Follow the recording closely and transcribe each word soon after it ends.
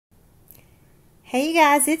Hey you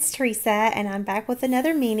guys, it's Teresa and I'm back with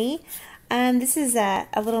another mini. This is a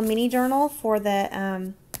little mini journal for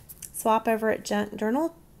the swap over at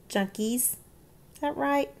Journal Junkies. Is that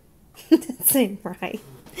right? That seemed right.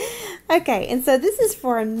 Okay, and so this is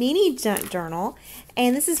for a mini junk journal,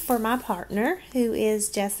 and this is for my partner who is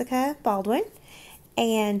Jessica Baldwin.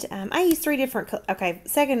 And I use three different,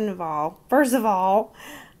 first of all,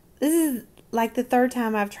 this is like the third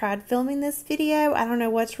time I've tried filming this video. I don't know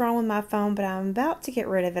what's wrong with my phone, but I'm about to get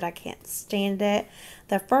rid of it. I can't stand it.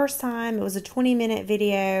 The first time it was a 20-minute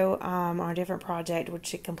video on a different project,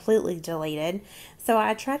 which it completely deleted. So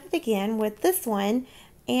I tried it again with this one,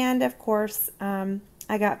 and of course I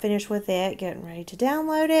got finished with it, getting ready to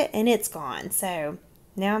download it, and it's gone. So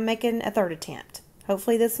now I'm making a third attempt.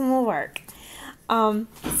 Hopefully this one will work.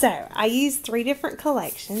 So I used three different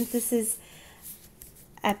collections. This is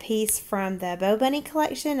a piece from the Bo Bunny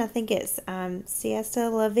collection. I think it's Siesta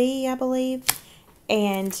La Vie, I believe.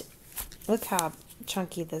 And look how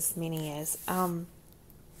chunky this mini is. And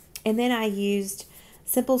then I used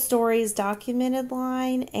Simple Stories Documented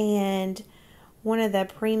line and one of the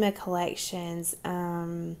Prima collections.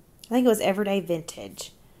 I think it was Everyday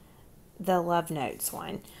Vintage, the Love Notes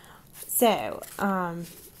one. So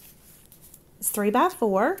it's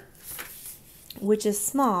 3x4, which is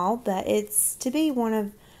small, but it's to be one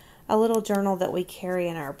of a little journal that we carry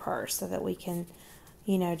in our purse so that we can,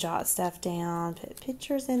 you know, jot stuff down, put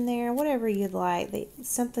pictures in there, whatever you'd like.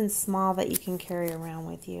 Something small that you can carry around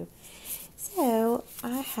with you. So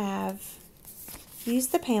I have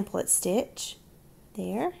used the pamphlet stitch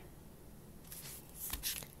there.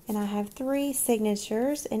 And I have three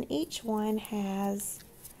signatures, and each one has,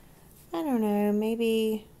 I don't know,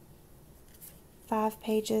 maybe 5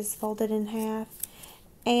 pages folded in half.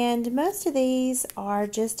 And most of these are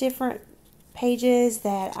just different pages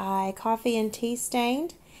that I coffee and tea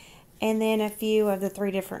stained, and then a few of the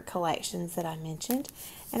three different collections that I mentioned.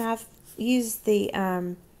 And I've used the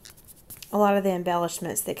a lot of the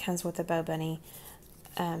embellishments that comes with the Bo Bunny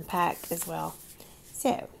pack as well.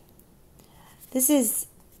 So this is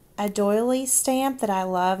a doily stamp that I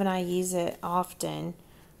love, and I use it often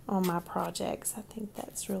on my projects. I think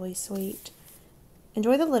that's really sweet.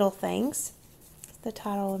 Enjoy the little things. It's the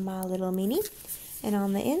title of my little mini. And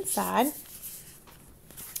on the inside,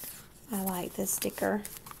 I like this sticker.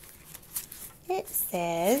 It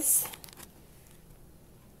says,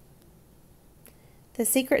 "The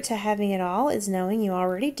secret to having it all is knowing you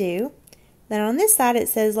already do." Then on this side it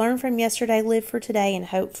says, "Learn from yesterday, live for today, and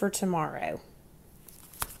hope for tomorrow."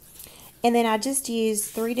 And then I just used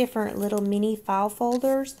three different little mini file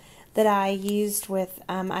folders that I used with,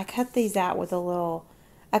 I cut these out with a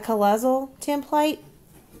Colossal template,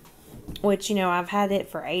 which, you know, I've had it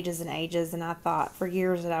for ages and ages, and I thought for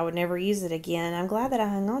years that I would never use it again. And I'm glad that I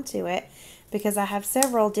hung on to it because I have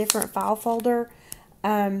several different file folder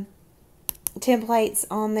templates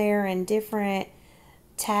on there, and different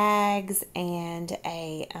tags, and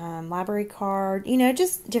a library card, you know,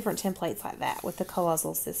 just different templates like that with the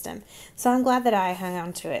Colossal system. So I'm glad that I hung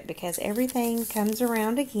on to it because everything comes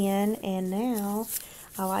around again, and now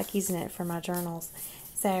I like using it for my journals.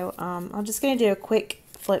 So I'm just going to do a quick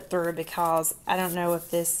flip through because I don't know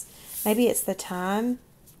if this, maybe it's the time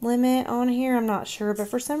limit on here, I'm not sure, but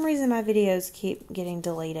for some reason my videos keep getting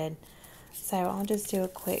deleted. So I'll just do a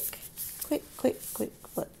quick flip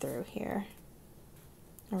through here.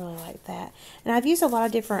 I really like that. And I've used a lot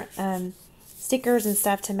of different stickers and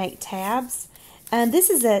stuff to make tabs. And this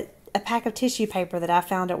is a pack of tissue paper that I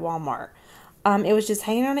found at Walmart. It was just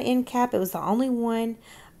hanging on an end cap. It was the only one.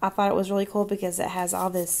 I thought it was really cool because it has all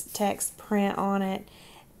this text print on it.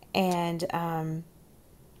 And so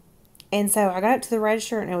I got it to the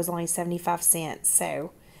register, and it was only 75 cents.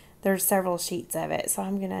 So there's several sheets of it. So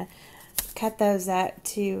I'm going to cut those up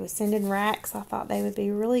to send in racks. I thought they would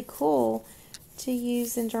be really cool to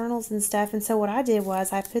use in journals and stuff. And so what I did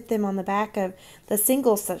was I put them on the back of the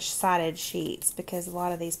single-sided sheets, because a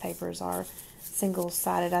lot of these papers are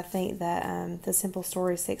single-sided. I think that the Simple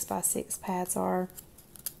Stories 6x6 pads are.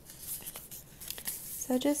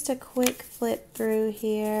 So just a quick flip through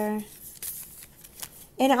here.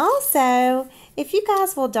 And also, if you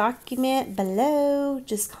guys will document below,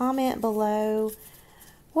 just comment below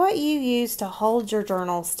what you use to hold your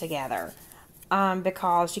journals together,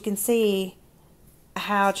 because you can see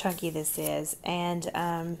how chunky this is. And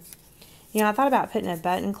you know, I thought about putting a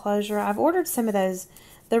button closure. I've ordered some of those,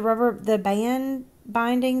 the band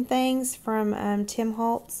binding things from Tim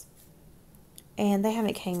Holtz, and they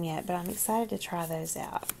haven't came yet, but I'm excited to try those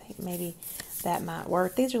out. I think maybe that might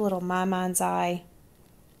work. These are little My Mind's Eye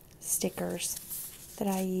stickers that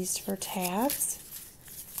I used for tabs.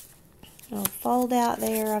 little fold out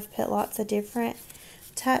there. I've put lots of different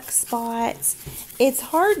tuck spots. It's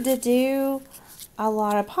hard to do a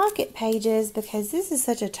lot of pocket pages because this is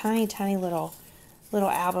such a tiny, tiny little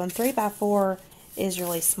album. 3x4 is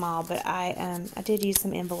really small, but I did use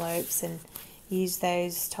some envelopes and use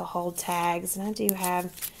those to hold tags, and I do have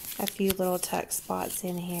a few little tuck spots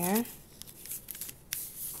in here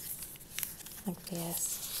like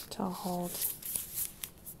this to hold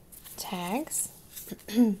tags.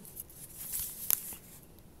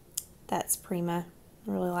 That's prima.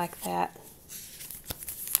 I really like that.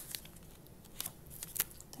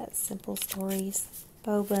 That's Simple Stories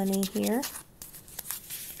Bow Bunny here.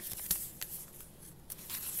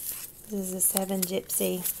 This is a 7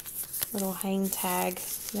 Gypsy little hang tag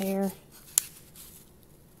there.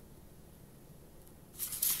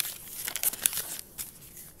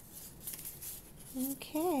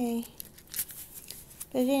 Okay.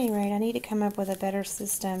 But at any rate, I need to come up with a better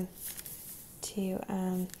system to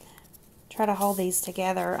try to hold these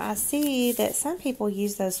together. I see that some people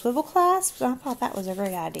use those swivel clasps. I thought that was a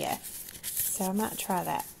great idea. So I might try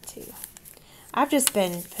that too. I've just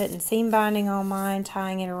been putting seam binding on mine,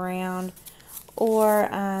 tying it around, or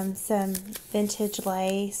some vintage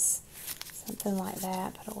lace, something like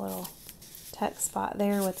that. Put a little tuck spot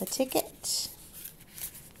there with a ticket.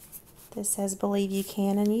 This says, believe you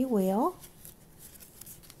can and you will.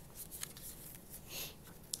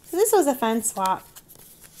 So this was a fun swap.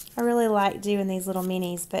 I really like doing these little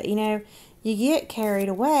minis, but you know, you get carried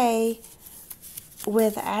away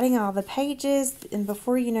with adding all the pages, and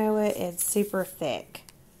before you know it, it's super thick.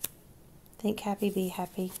 Think happy, be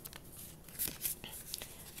happy.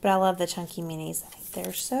 But I love the chunky minis. I think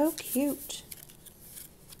they're so cute.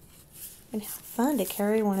 And how fun to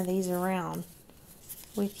carry one of these around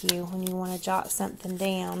with you when you want to jot something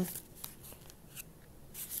down.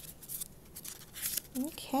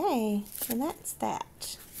 Okay, and that's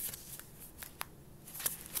that.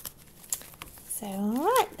 So,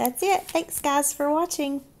 alright, that's it. Thanks guys for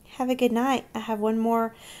watching. Have a good night. I have one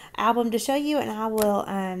more album to show you, and I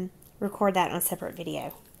will record that on a separate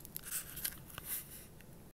video.